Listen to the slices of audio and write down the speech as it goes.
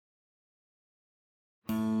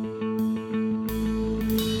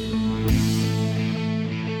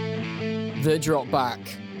The Drop Back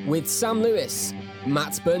with Sam Lewis,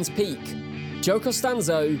 Matt Burns-Peak, Joe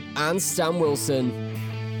Costanzo and Stan Wilson.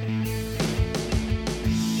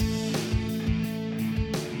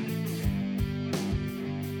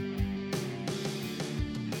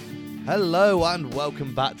 Hello and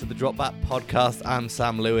welcome back to the Drop Back podcast. I'm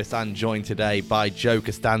Sam Lewis and joined today by Joe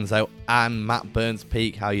Costanzo and Matt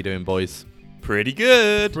Burns-Peak. How you doing, boys? Pretty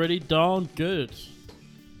good. Pretty darn good.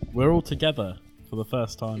 We're all together for the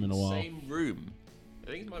first time in a while. Same room.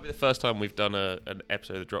 I think it might be the first time we've done an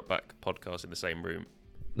episode of the Drop Back podcast in the same room.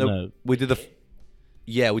 No. We did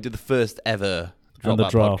the first ever Drop And the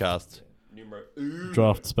Back draft. podcast.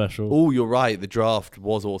 Draft special. Oh, you're right. The draft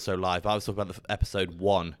was also live. I was talking about the episode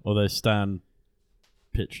 1. Although Stan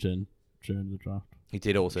pitched in during the draft. He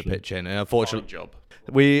did also Actually. pitch in, and Fine unfortunately, job.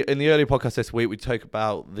 in the earlier podcast this week, we talked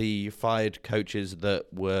about the fired coaches that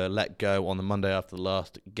were let go on the Monday after the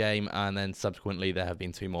last game, and then subsequently there have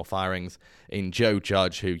been 2 more firings in Joe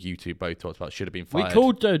Judge, who you two both talked about should have been fired. We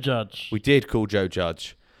called Joe Judge. We did call Joe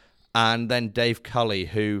Judge. And then Dave Cully,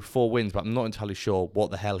 who 4 wins, but I'm not entirely sure what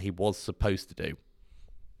the hell he was supposed to do.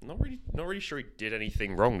 Not really sure he did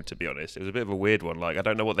anything wrong, to be honest. It was a bit of a weird one. Like, I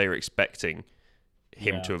don't know what they were expecting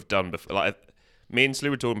him to have done before. Like, me and Slew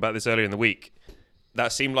were talking about this earlier in the week.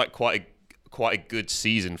 That seemed like quite a good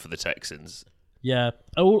season for the Texans. Yeah.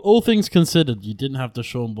 All things considered, you didn't have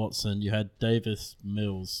Deshaun Watson. You had Davis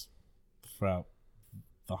Mills throughout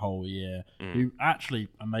the whole year, who actually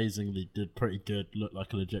amazingly did pretty good, looked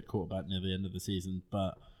like a legit quarterback near the end of the season.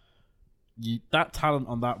 But that talent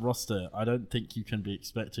on that roster, I don't think you can be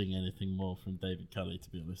expecting anything more from David Kelly, to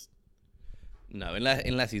be honest. No,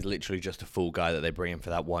 unless he's literally just a fool guy that they bring in for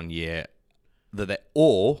that 1 year.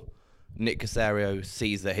 Or Nick Caserio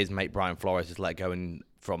sees that his mate Brian Flores is let go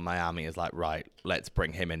from Miami, is like, right, let's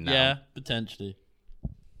bring him in now. Yeah, potentially.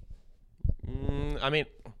 I mean,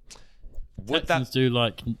 would Texans that do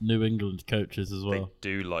like New England coaches as they well.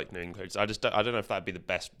 do like New England coaches? I don't know if that'd be the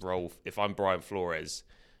best role. If I'm Brian Flores,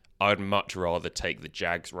 I'd much rather take the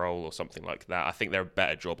Jags role or something like that. I think there are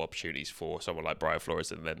better job opportunities for someone like Brian Flores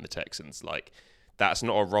than the Texans. Like, that's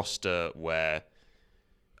not a roster where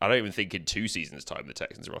I don't even think in 2 seasons' time the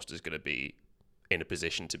Texans roster is going to be in a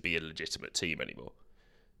position to be a legitimate team anymore.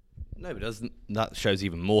 No, but that shows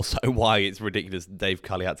even more so why it's ridiculous Dave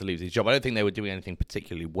Cully had to lose his job. I don't think they were doing anything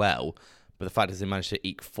particularly well, but the fact is they managed to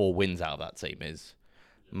eke 4 wins out of that team is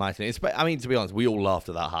mighty. I mean, to be honest, we all laughed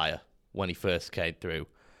at that hire when he first came through,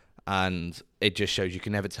 and it just shows you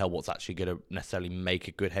can never tell what's actually going to necessarily make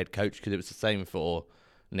a good head coach, because it was the same for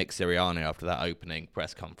Nick Sirianni after that opening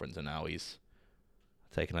press conference, and now he's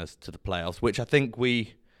taken us to the playoffs, which I think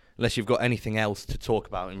unless you've got anything else to talk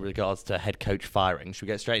about in regards to head coach firing, should we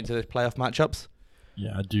get straight into the playoff matchups?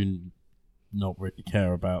 Yeah, I do not really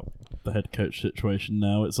care about the head coach situation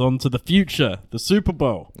now. It's on to the future, the Super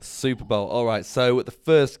Bowl. Super Bowl. All right, so the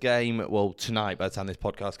first game, well, tonight, by the time this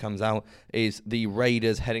podcast comes out, is the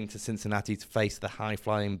Raiders heading to Cincinnati to face the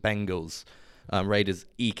high-flying Bengals. Raiders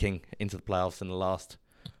eking into the playoffs in the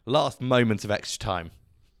last moment of extra time.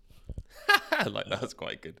 Like, that's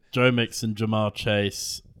quite good. Joe Mixon, Jamar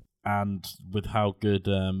Chase, and with how good,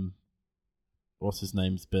 what's his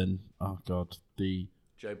name's been? Oh, God.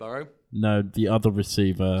 Joe Burrow? No, the other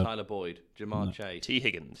receiver. Tyler Boyd, Jamar Chase. T.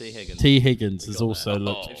 Higgins. T. Higgins has got also there.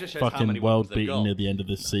 looked It just shows how many fucking weapons world they've beaten got. near the end of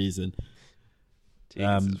this season. T.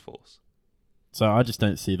 Higgins is force. So I just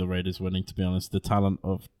don't see the Raiders winning, to be honest. The talent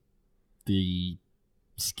of the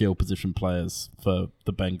skill position players for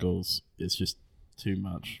the Bengals is just too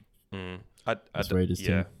much. Raiders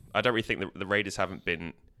team. I don't really think the Raiders haven't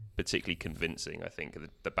been particularly convincing. I think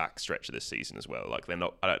the back stretch of this season as well. Like, they're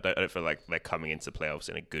not. I don't feel like they're coming into playoffs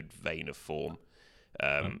in a good vein of form.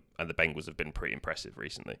 And the Bengals have been pretty impressive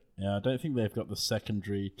recently. Yeah, I don't think they've got the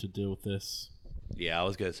secondary to deal with this. Yeah, I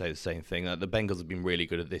was going to say the same thing. The Bengals have been really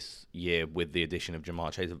good at this year with the addition of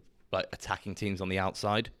Jamar Chase, of like attacking teams on the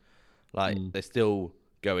outside. Like, they're still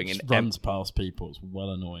going in. Just runs past people. It's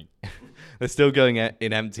well annoying. They're still going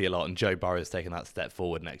in empty a lot, and Joe Burrow's taking that step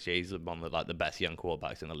forward next year. He's one of the best young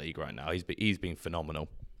quarterbacks in the league right now. He's been phenomenal.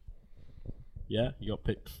 Yeah, he got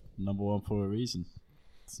picked number 1 for a reason.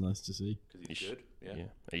 It's nice to see. Because he's good. Yeah,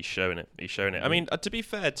 he's showing it. I mean, to be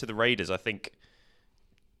fair to the Raiders, I think,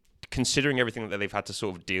 considering everything that they've had to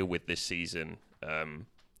sort of deal with this season,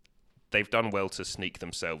 they've done well to sneak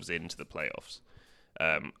themselves into the playoffs.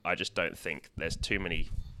 I just don't think there's too many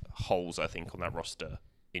holes, I think, on that roster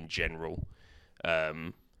in general. I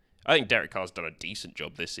think Derek Carr's done a decent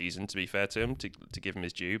job this season, to be fair to him, to give him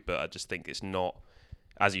his due, but I just think it's not,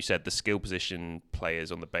 as you said, the skill position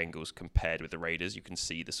players on the Bengals compared with the Raiders, you can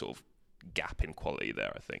see the sort of gap in quality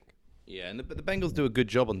there, I think. Yeah, and the Bengals do a good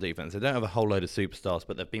job on defense. They don't have a whole load of superstars,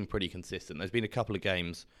 but they've been pretty consistent. There's been a couple of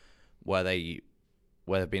games where they've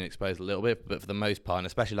been exposed a little bit, but for the most part, and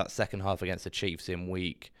especially that second half against the Chiefs in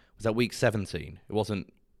week 17? It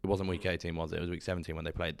wasn't week 18, was it? It was week 17 when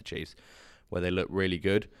they played the Chiefs, where they looked really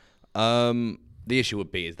good. The issue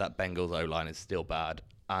is that Bengals O-line is still bad,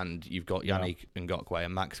 and you've got Yannick Ngakoue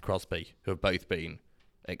and Max Crosby, who have both been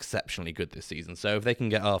exceptionally good this season. So if they can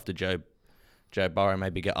get after Joe Burrow,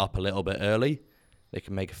 maybe get up a little bit early, they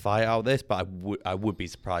can make a fight out of this, but I would be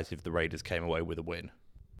surprised if the Raiders came away with a win.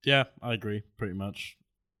 Yeah, I agree, pretty much.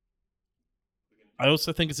 I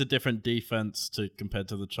also think it's a different defense compared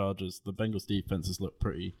to the Chargers. The Bengals' defenses look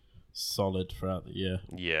pretty solid throughout the year.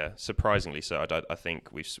 Yeah, surprisingly so. I think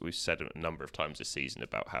we've said a number of times this season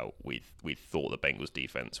about how we thought the Bengals'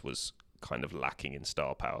 defense was kind of lacking in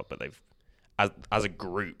star power, but they've, as a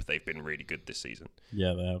group, they've been really good this season.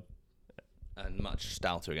 Yeah, they have. And much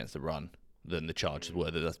stouter against the run than the Chargers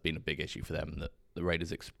were. That's been a big issue for them that the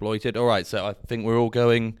Raiders exploited. All right, so I think we're all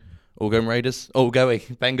going Raiders? All going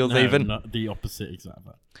Bengals even? No, the opposite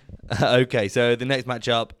exactly. Okay, so the next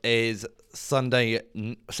matchup is Saturday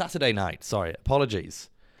night. Sorry, apologies.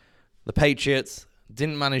 The Patriots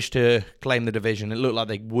didn't manage to claim the division. It looked like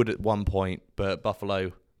they would at one point, but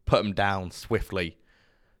Buffalo put them down swiftly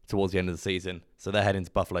towards the end of the season. So they're heading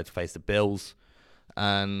to Buffalo to face the Bills.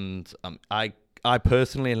 And I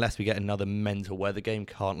personally, unless we get another mental weather game,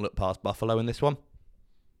 can't look past Buffalo in this one.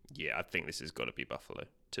 Yeah, I think this has got to be Buffalo,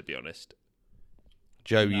 to be honest.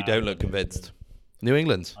 Joe, you don't look convinced. New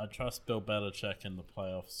England. I trust Bill Belichick in the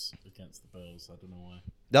playoffs against the Bills. I don't know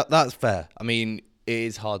why. That's fair. I mean, it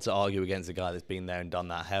is hard to argue against a guy that's been there and done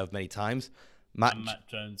that hell of many times. Matt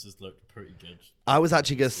Jones has looked pretty good. I was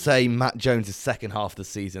actually going to say Matt Jones' second half of the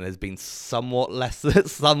season has been somewhat less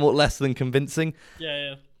than convincing.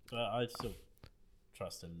 Yeah, but I still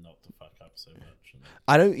trust him not to fuck up so much.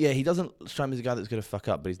 I don't. Yeah, he doesn't strike me as a guy that's going to fuck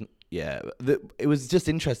up, but he's. Yeah, it was just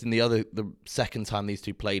interesting. The second time these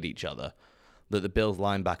two played each other, that the Bills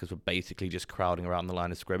linebackers were basically just crowding around the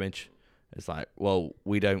line of scrimmage. It's like, well,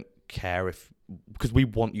 we don't care because we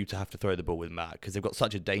want you to have to throw the ball with Matt because they've got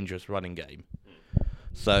such a dangerous running game.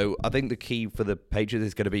 So I think the key for the Patriots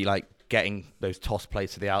is going to be like getting those toss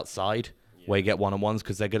plays to the outside where you get one-on-ones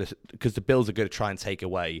because the Bills are going to try and take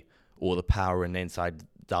away all the power and inside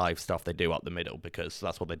dive stuff they do up the middle because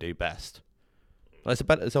that's what they do best. Well,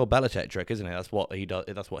 it's all Belichick trick, isn't it? That's what he does.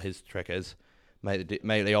 That's what his trick is. Make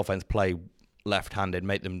the offense play left-handed,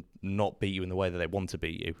 make them not beat you in the way that they want to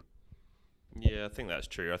beat you. Yeah, I think that's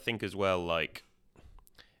true. I think as well, like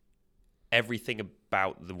everything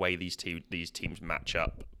about the way these teams match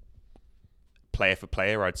up, player for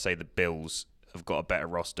player, I'd say the Bills have got a better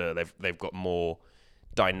roster. They've got more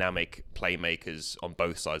dynamic playmakers on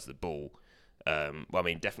both sides of the ball. Well, I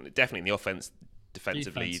mean, definitely in the offense,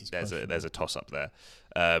 defensively, there's a toss up there.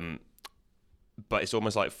 But it's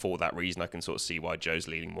almost like for that reason, I can sort of see why Joe's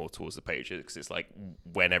leaning more towards the Patriots because it's like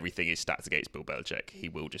when everything is stacked against Bill Belichick, he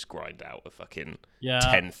will just grind out a fucking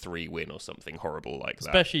 10-3 win or something horrible like that.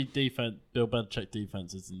 Especially Bill Belichick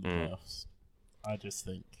defenses in the playoffs. I just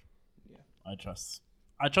think, I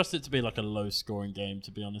trust it to be like a low-scoring game,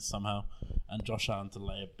 to be honest, somehow, and Josh Allen to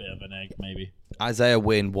lay a bit of an egg, maybe. Isaiah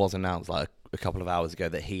Wynn was announced like a couple of hours ago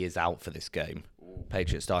that he is out for this game.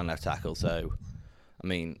 Patriots starting left tackle, so. I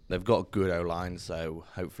mean, they've got a good O-line, so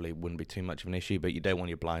hopefully it wouldn't be too much of an issue, but you don't want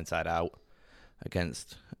your blind side out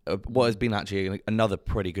against what has been actually another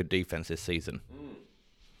pretty good defense this season.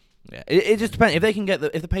 Yeah, it just depends. If they can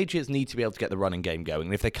if the Patriots need to be able to get the running game going,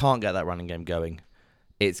 and if they can't get that running game going,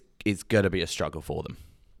 it's going to be a struggle for them.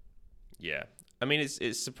 Yeah. I mean,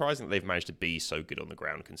 it's surprising that they've managed to be so good on the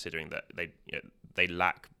ground, considering that they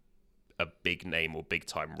lack a big name or big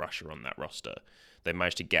time rusher on that roster. They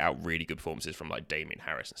managed to get out really good performances from like Damian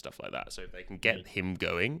Harris and stuff like that. So if they can get him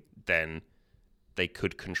going, then they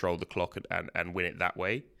could control the clock and win it that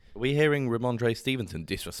way. Are we hearing Ramondre Stevenson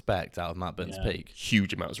disrespect out of Matt Burns Peak?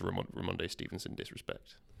 Huge amounts of Ramondre Stevenson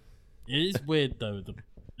disrespect. It is weird though.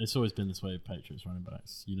 It's always been this way with Patriots running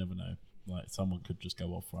backs. You never know. Like someone could just go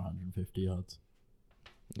off for 150 yards.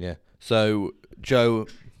 Yeah. So Joe,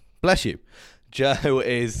 bless you. Joe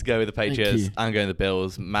is going with the Patriots. I'm going with the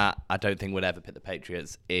Bills. Matt, I don't think would ever pick the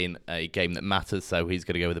Patriots in a game that matters, so he's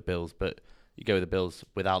going to go with the Bills. But you go with the Bills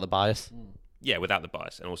without the bias? Yeah, without the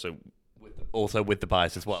bias, and also with the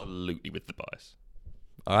bias as well. Absolutely with the bias.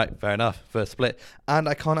 All right, fair enough. First split. And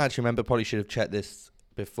I can't actually remember, probably should have checked this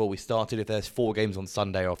before we started, if there's 4 games on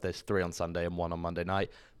Sunday or if there's 3 on Sunday and 1 on Monday night.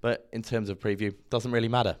 But in terms of preview, doesn't really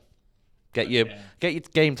matter. Get your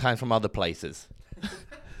game time from other places.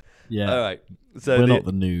 Yeah. All right. So we're not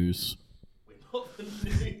the news. We're not the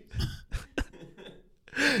news.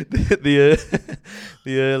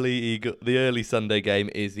 the early Sunday game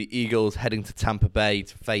is the Eagles heading to Tampa Bay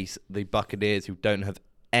to face the Buccaneers, who don't have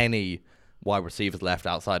any wide receivers left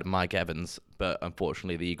outside of Mike Evans. But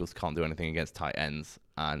unfortunately, the Eagles can't do anything against tight ends,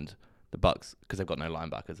 and the Bucs, because they've got no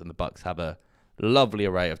linebackers, and the Bucs have a lovely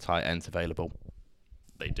array of tight ends available.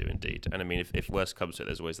 They do indeed. And I mean, if worse comes to it,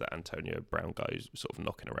 there's always that Antonio Brown guy who's sort of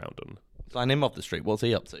knocking around on. Sign him off the street. What's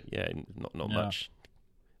he up to? Yeah, not much.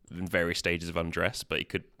 In various stages of undress, but he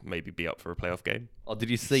could maybe be up for a playoff game. Oh, did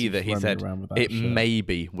you see that he said it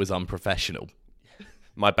maybe was unprofessional?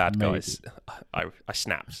 My bad, guys. I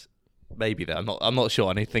snapped. Maybe that. I'm not sure.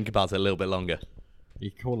 I need to think about it a little bit longer.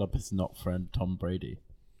 He called up his not friend Tom Brady.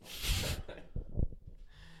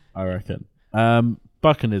 I reckon.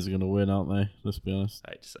 Buccaneers are going to win, aren't they? Let's be honest.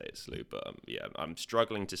 I hate to say it, Slew, but yeah, I'm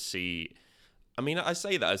struggling to see. I mean, I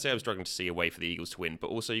say I'm struggling to see a way for the Eagles to win, but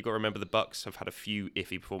also you've got to remember the Bucs have had a few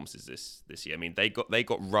iffy performances this year. I mean, they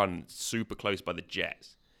got run super close by the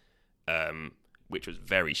Jets, which was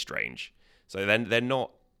very strange. So then they're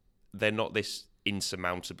not this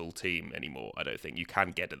insurmountable team anymore. I don't think you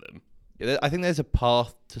can get at them. Yeah, I think there's a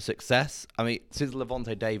path to success. I mean, since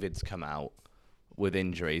Levante David's come out with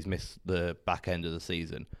injuries, missed the back end of the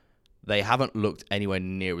season, they haven't looked anywhere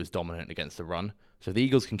near as dominant against the run. So if the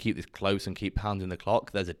Eagles can keep this close and keep pounding the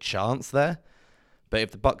clock, there's a chance there. But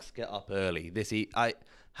if the Bucs get up early,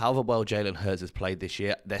 however well Jalen Hurts has played this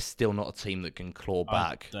year, they're still not a team that can claw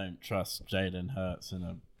back. I don't trust Jalen Hurts in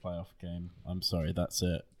a playoff game. I'm sorry, that's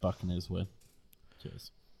it. Buccaneers win.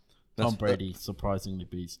 Cheers. Tom Brady surprisingly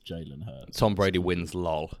beats Jalen Hurts. Tom Brady wins,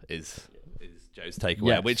 lol, is Joe's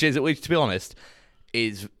takeaway, which to be honest,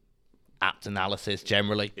 is apt analysis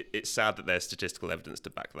generally. It's sad that there's statistical evidence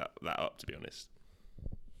to back that up, to be honest.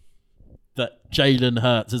 That Jalen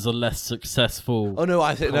Hurts is a less successful. Oh no,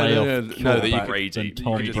 I think no. That Brady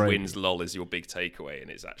Brady wins, lol, is your big takeaway, and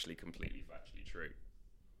it's actually completely factually true.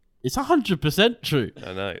 It's 100% true.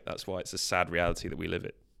 I know. That's why it's a sad reality that we live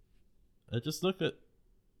in. Just look at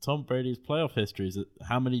Tom Brady's playoff histories.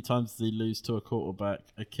 How many times did he lose to a quarterback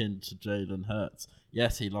akin to Jalen Hurts?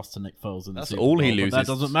 Yes, he lost to Nick Foles in the Super Bowl. That's all he loses. But that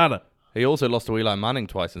doesn't matter. He also lost to Eli Manning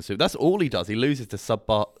twice in Super. That's all he does. He loses to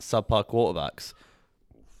subpar quarterbacks.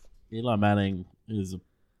 Eli Manning is a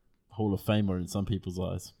Hall of Famer in some people's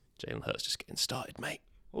eyes. Jalen Hurts just getting started, mate.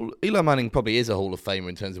 Well, Eli Manning probably is a Hall of Famer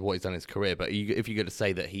in terms of what he's done in his career, but if you're going to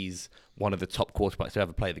say that he's one of the top quarterbacks to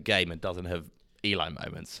ever play the game and doesn't have Eli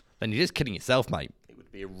moments, then you're just kidding yourself, mate. It would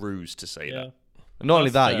be a ruse to say that. And not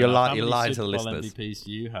only that, you're lying to the listeners. How many Super Bowl MVPs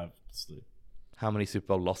do you have, Stu? How many Super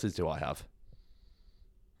Bowl losses do I have?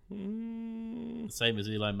 The same as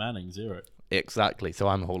Eli Manning, 0. Exactly, so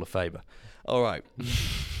I'm a Hall of Famer. All right.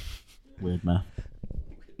 Weird, man.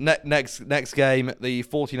 Next game, the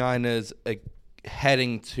 49ers are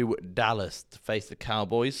heading to Dallas to face the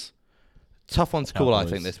Cowboys. Tough one to call, I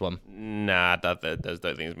think, this one. Nah, I don't think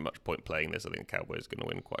there's much point playing this. I think the Cowboys are going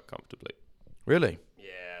to win quite comfortably. Really?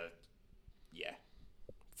 Yeah.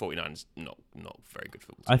 49ers, not very good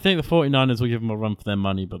football team. I think the 49ers will give them a run for their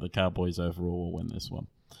money, but the Cowboys overall will win this one.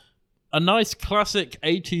 A nice classic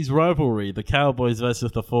 80s rivalry, the Cowboys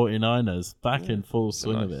versus the 49ers, back in full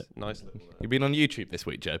swing of it. Nice little. You've been on YouTube this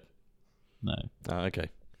week, Joe? No. Oh, okay.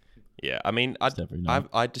 Yeah, I mean, I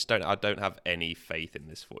just don't have any faith in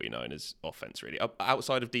this 49ers offense, really.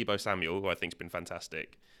 Outside of Deebo Samuel, who I think's been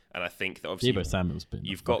fantastic, and I think that obviously Deebo Samuel's been.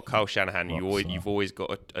 You've got Kyle Shanahan. You've always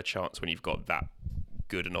got a chance when you've got that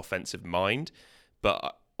good an offensive mind.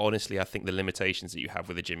 But honestly, I think the limitations that you have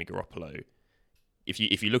with a Jimmy Garoppolo, if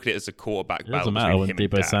you look at it as a quarterback battle, it doesn't matter when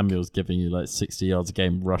Deebo Samuel's giving you like 60 yards a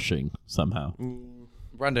game rushing somehow.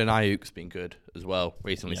 Brandon Ayuk's been good as well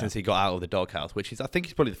recently since he got out of the doghouse, which is, I think,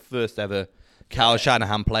 he's probably the first ever Kyle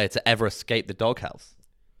Shanahan player to ever escape the doghouse.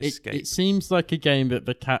 It seems like a game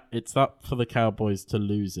that it's up for the Cowboys to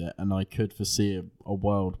lose it, and I could foresee a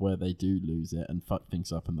world where they do lose it and fuck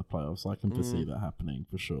things up in the playoffs. I can foresee that happening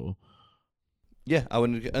for sure. Yeah,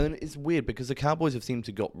 and it's weird because the Cowboys have seemed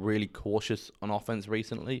to got really cautious on offense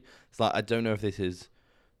recently. It's like, I don't know if this is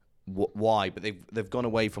why, but they've gone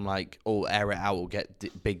away from like, air it out, we'll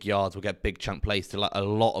get big yards, we'll get big chunk plays, to like a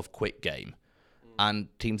lot of quick game. And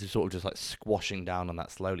teams are sort of just like squashing down on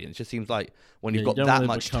that slowly. And it just seems like when you've got that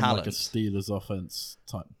much talent, like a Steelers offense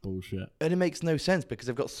type bullshit. And it makes no sense because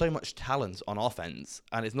they've got so much talent on offense,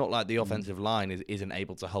 and it's not like the offensive line isn't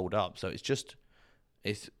able to hold up. So it's just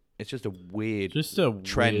a weird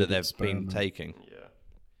trend that they've been taking. Yeah,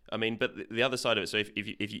 I mean, but the other side of it. So if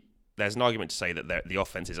you there's an argument to say that the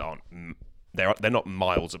offenses they're not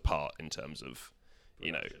miles apart in terms of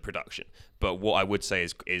production. But what I would say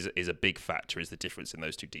is a big factor is the difference in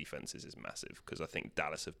those two defenses is massive, because I think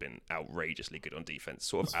Dallas have been outrageously good on defense,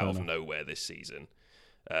 sort of out of nowhere this season.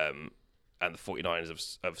 And the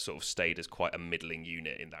 49ers have sort of stayed as quite a middling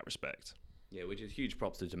unit in that respect. Yeah, which is huge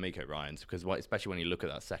props to D'Amico Ryans, because especially when you look at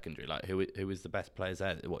that secondary, like who is the best players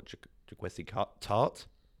there? What, Jaquesi Tart?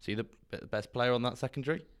 Is he the best player on that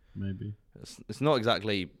secondary? Maybe. It's not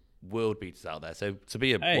exactly world beaters out there. So to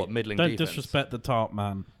be middling don't defense. disrespect the Tart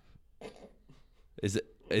man. Is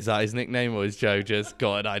that his nickname, or is Joe just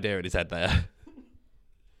got an idea in his head there?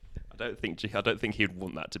 I don't think he'd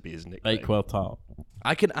want that to be his nickname. Bakewell Tart.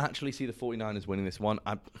 I can actually see the 49ers winning this one.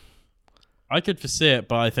 I could foresee it,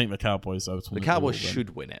 but I think the Cowboys ultimately. The Cowboys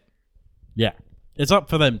should win it. Yeah, it's up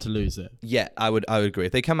for them to lose it. Yeah, I would agree.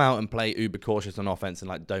 If they come out and play uber cautious on offense and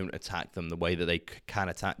like don't attack them the way that they can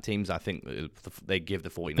attack teams, I think they give the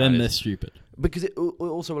 49ers. Then they're stupid. Because it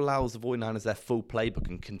also allows the 49ers their full playbook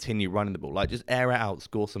and continue running the ball. Like, just air it out,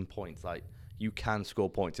 score some points. Like, you can score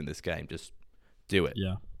points in this game. Just do it.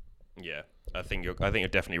 Yeah. Yeah, I think you're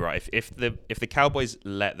definitely right. If the Cowboys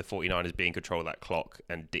let the 49ers be in control of that clock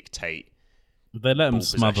and dictate, if they let them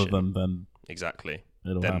smother possession, them, then exactly.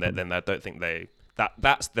 happen. Then I don't think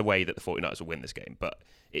that's the way that the 49ers will win this game. But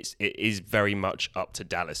it is very much up to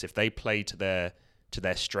Dallas. If they play to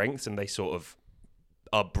their strengths and they sort of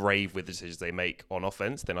are brave with the decisions they make on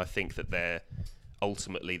offense, then I think that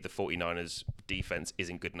ultimately the 49ers defense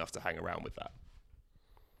isn't good enough to hang around with that.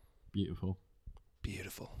 Beautiful.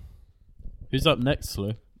 Who's up next,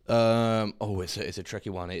 Slew? It's a tricky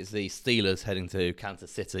one. It's the Steelers heading to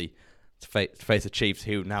Kansas City to face the Chiefs,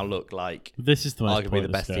 who now look like This is the most arguably the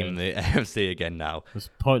pointless best team in the AFC again now. It's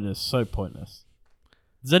pointless, so pointless.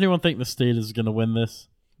 Does anyone think the Steelers are going to win this?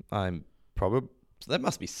 I'm probably... There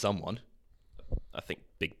must be someone. I think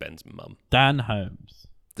Big Ben's mum. Dan Holmes.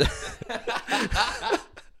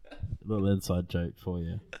 Little inside joke for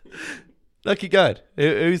you. Lucky good.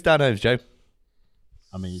 Who's Dan Holmes, Joe?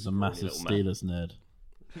 I mean, he's a massive little man. Steelers nerd.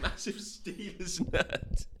 Massive Steelers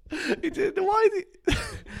nerd. Why is he...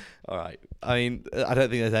 All right. I mean, I don't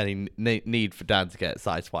think there's any need for Dan to get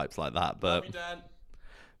side swipes like that, but...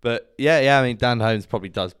 But yeah. I mean, Dan Holmes probably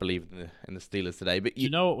does believe in the Steelers today. But You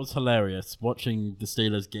know what was hilarious? Watching the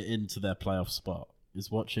Steelers get into their playoff spot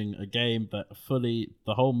is watching a game that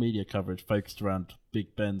the whole media coverage focused around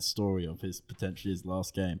Big Ben's story of potentially his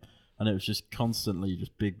last game. And it was just constantly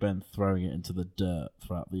just Big Ben throwing it into the dirt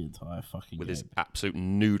throughout the entire fucking With game. his absolute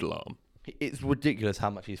noodle arm. it's ridiculous how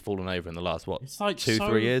much he's fallen over in the last, It's like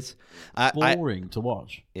 2-3 years. boring to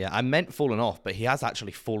watch. Yeah, I meant fallen off, but he has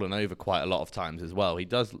actually fallen over quite a lot of times as well. He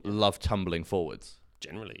does love tumbling forwards.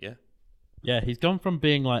 Generally, yeah. Yeah, he's gone from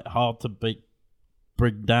being like hard to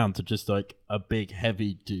bring down to just like a big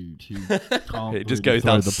heavy dude who can't. It just really goes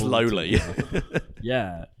throw down the ball slowly. to him.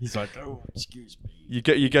 Yeah, he's like, oh, excuse me.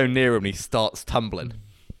 You go near him and he starts tumbling.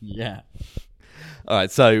 Yeah, All right,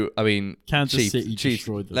 so I mean, Kansas City Chiefs.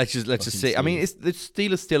 destroyed the Let's just fucking see. I mean, Steelers. it's the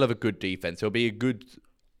Steelers still have a good defense. It'll be a good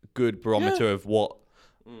barometer of what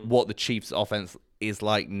the Chiefs' offense is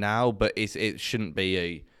like now, but it shouldn't be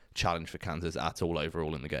a challenge for Kansas at all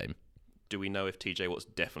overall in the game. Do we know if TJ Watt's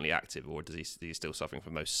definitely active, or is he still suffering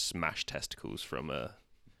from those smashed testicles from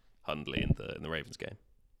Hundley in the Ravens game?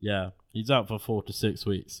 Yeah, he's out for 4 to 6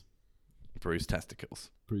 weeks. Bruised testicles.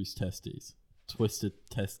 Bruised testes, twisted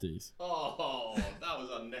testes. Oh, that was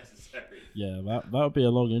unnecessary. Yeah, that would be a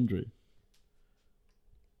long injury.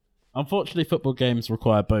 Unfortunately, football games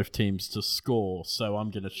require both teams to score, so I'm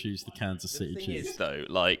going to choose the Kansas City The thing Chiefs. is, though,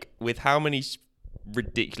 like with how many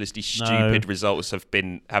ridiculously stupid results have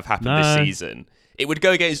happened this season, it would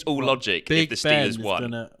go against all logic if the Steelers won.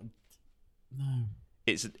 No.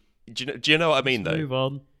 Do you know what I mean, though? Move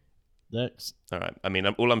on. Next. All right. I mean,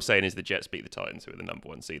 all I'm saying is the Jets beat the Titans, who are the number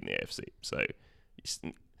 1 seed in the AFC. So it's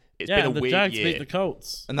been a and the weird Jags year. beat the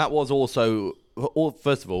Colts. And that was also,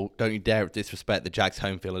 first of all, don't you dare disrespect the Jags'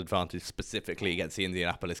 home field advantage specifically against the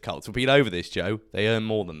Indianapolis Colts. We've been over this, Joe. They earn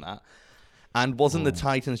more than that. And wasn't the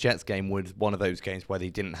Titans-Jets game one of those games where they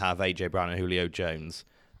didn't have A.J. Brown and Julio Jones?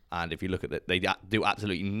 And if you look at it, they do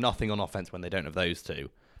absolutely nothing on offense when they don't have those two.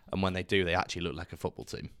 And when they do, they actually look like a football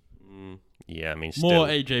team. Yeah, I mean, More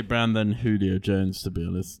A.J. Brown than Julio Jones, to be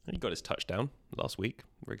honest. he got his touchdown last week,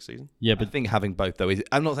 regular season. Yeah, I but think having both, though,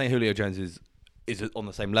 I'm not saying Julio Jones is on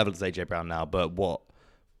the same level as A.J. Brown now, but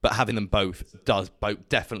having them both does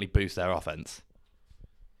definitely boost their offense.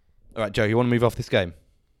 All right, Joe, you want to move off this game?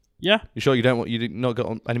 yeah. You sure you not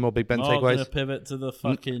got any more Big Ben I'm going to takeaways? pivot to the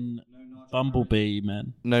fucking Bumblebee,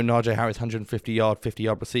 man. No Najee Harris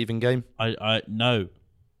 50-yard receiving game? I no.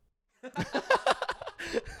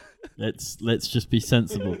 Let's just be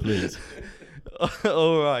sensible, please.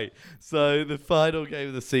 All right. So the final game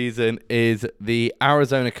of the season is the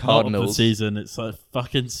Arizona Not of Cardinals. the season. It's a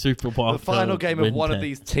fucking Super Bowl. The final game of one of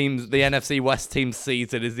these teams, the NFC West team's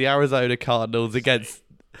season, is the Arizona Cardinals against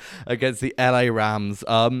the LA Rams.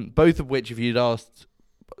 Both of which, if you'd asked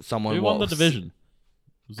someone, Who won the division?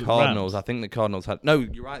 Was it Cardinals. Rams? I think the Cardinals had. No,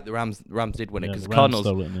 you're right. The Rams did win it Yeah, because the Rams Cardinals.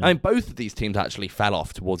 stole it, yeah. I mean, both of these teams actually fell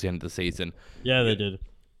off towards the end of the season. Yeah, they did.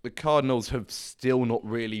 The Cardinals have still not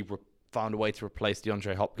really found a way to replace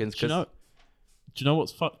DeAndre Hopkins. Do you know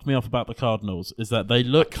what's fucked me off about the Cardinals is that they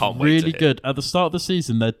looked can't wait to really hear. good at the start of the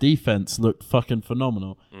season. Their defense looked fucking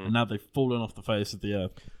phenomenal, and now they've fallen off the face of the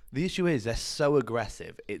earth. The issue is they're so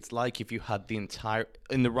aggressive. It's like if you had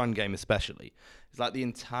in the run game especially, it's like the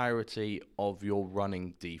entirety of your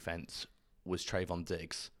running defense was Trayvon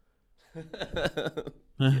Diggs.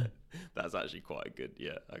 That's actually quite good.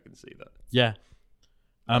 Yeah, I can see that. Yeah,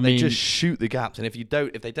 I And mean, they just shoot the gaps, and if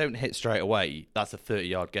they don't hit straight away, that's a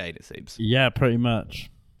 30-yard gain. It seems. yeah, pretty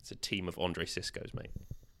much. It's a team of Andre Sisco's, mate.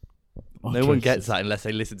 No one gets that unless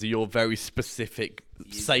they listen to your very specific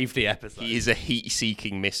safety episode. He is a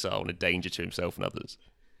heat-seeking missile and a danger to himself and others.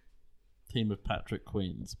 Team of Patrick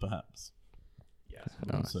Queens, perhaps. Yeah.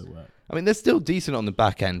 Also work. I mean, they're still decent on the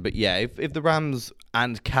back end, but yeah, if the Rams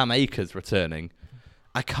and Cam Akers returning,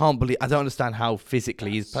 I don't understand how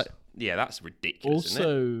physically he's. Yeah, that's ridiculous. isn't it?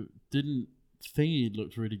 Also, didn't Thingy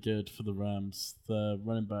looked really good for the Rams. The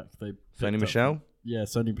running back they picked Sony up- Michel? Yeah,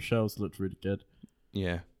 Sony Michel's looked really good.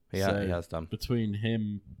 Yeah, he So, has done. Between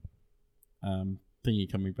him,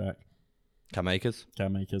 Thingy coming back, Cam Akers?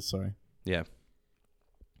 Cam Akers, sorry. Yeah.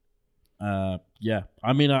 Yeah.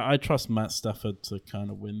 I mean, I trust Matt Stafford to kind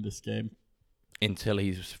of win this game. Until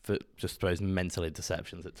he just throws mental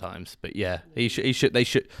interceptions at times. But yeah, they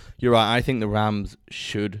should. You're right. I think the Rams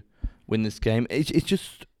should win this game. It's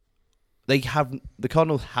just the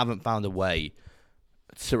Cardinals haven't found a way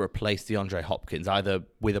to replace DeAndre Hopkins, either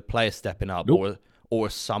with a player stepping up or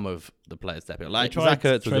some of the players stepping up. Like They tried Zach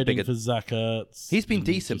Ertz was a trading bigger. for Zach Ertz. He's been and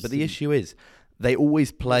decent, just but the didn't- issue is they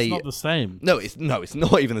always play. It's not the same. No, it's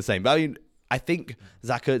not even the same. But I mean, I think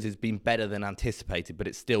Zach Ertz has been better than anticipated, but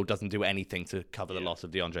it still doesn't do anything to cover the loss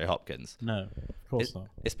of DeAndre Hopkins. No, of course not.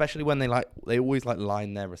 Especially when they always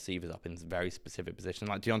line their receivers up in very specific positions.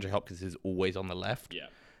 Like DeAndre Hopkins is always on the left. Yeah.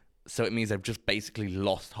 So it means they've just basically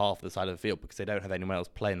lost half the side of the field because they don't have anyone else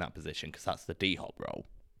playing that position because that's the D-Hop role.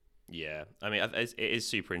 Yeah, I mean, it is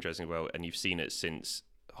super interesting as well, and you've seen it since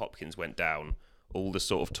Hopkins went down. All the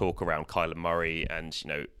sort of talk around Kyler Murray and,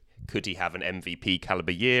 could he have an MVP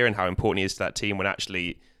caliber year and how important he is to that team, when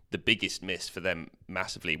actually the biggest miss for them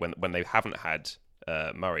massively when they haven't had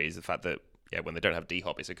Murray is the fact that, when they don't have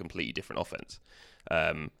D-Hop, it's a completely different offense.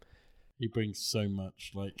 He brings so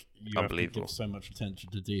much. Like, you have to Unbelievable. give so much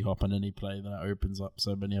attention to D-Hop and any play that opens up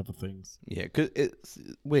so many other things. Yeah, because it's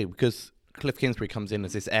weird because Cliff Kingsbury comes in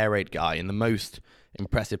as this air raid guy, and the most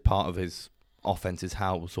impressive part of his offense is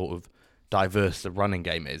how sort of diverse the running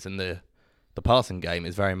game is, and the passing game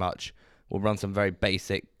is very much, we'll run some very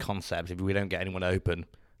basic concepts. If we don't get anyone open,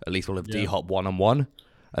 at least we'll have Yeah. D-Hop one-on-one.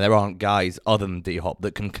 And there aren't guys other than D-Hop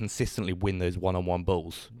that can consistently win those one-on-one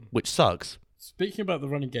balls, which sucks. Speaking about the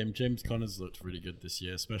running game, James Conner's looked really good this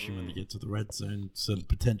year, especially when they get to the red zone. So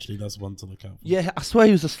potentially that's one to look out for. Yeah, I swear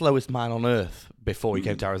he was the slowest man on earth before he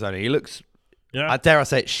came to Arizona. He looks, Yeah. I dare I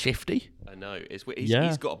say it, shifty. I know.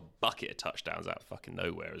 He's got a bucket of touchdowns out of fucking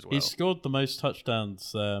nowhere as well. He scored the most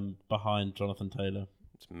touchdowns behind Jonathan Taylor,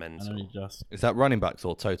 It's and mental. only just Is that running backs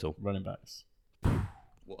or total? running backs.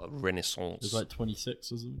 What a renaissance. It was like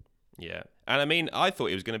 26 or something. Yeah, and I mean, I thought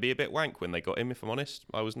he was going to be a bit wank when they got him. If I'm honest,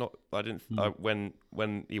 I was not. I didn't.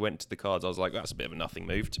 When he went to the Cards, I was like, that's a bit of a nothing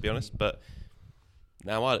move, to be honest. But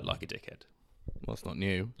now I look like a dickhead. Well, it's not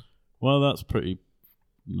new. Well, that's pretty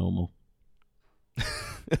normal.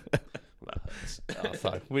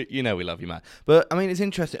 So we love you, Matt. But I mean, it's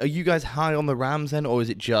interesting. Are you guys high on the Rams then, or is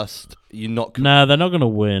it just you're not? Nah, they're not going to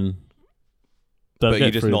win. They'll But get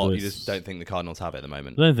you just through not. this. You just don't think the Cardinals have it at the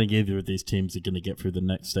moment. I don't think either of these teams are going to get through the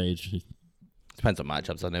next stage. Depends on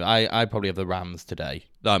matchups. I know. I probably have the Rams today.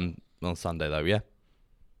 On Sunday though. Yeah.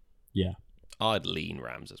 Yeah. I'd lean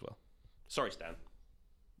Rams as well. Sorry, Stan,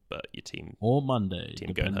 but your team. Or Monday,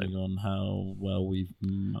 Team going depending on how well we've...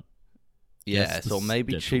 Yes, the or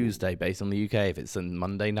maybe schedule. Tuesday based on the UK if it's on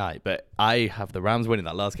Monday night. But I have the Rams winning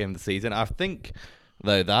that last game of the season. I think,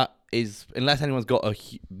 though, that is, unless anyone's got a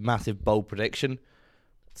massive bold prediction,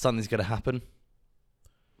 something's going to happen.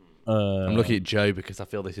 I'm looking at Joe because I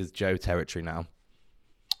feel this is Joe territory now.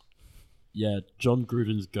 John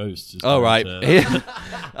Gruden's ghost. Is Oh, going right. to-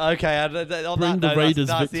 Okay. On Bring that the note, Raiders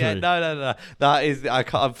that's the victory. end. No. That is. I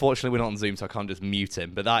can't, unfortunately, we're not on Zoom, so I can't just mute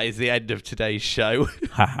him. But that is the end of today's show.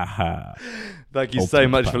 Ha ha ha. Thank you so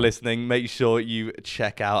much for listening. Make sure you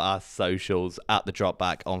check out our socials at The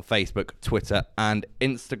Dropback on Facebook, Twitter, and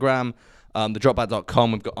Instagram.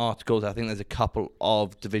 TheDropback.com. We've got articles. I think there's a couple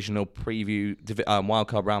of divisional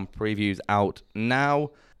wildcard round previews out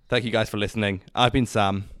now. Thank you guys for listening. I've been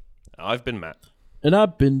Sam. I've been Matt. And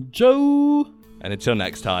I've been Joe. And until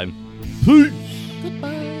next time. Peace.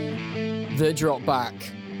 The Drop Back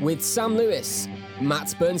with Sam Lewis,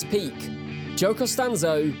 Matt Burns Peak, Joe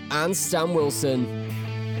Costanzo, and Stan Wilson.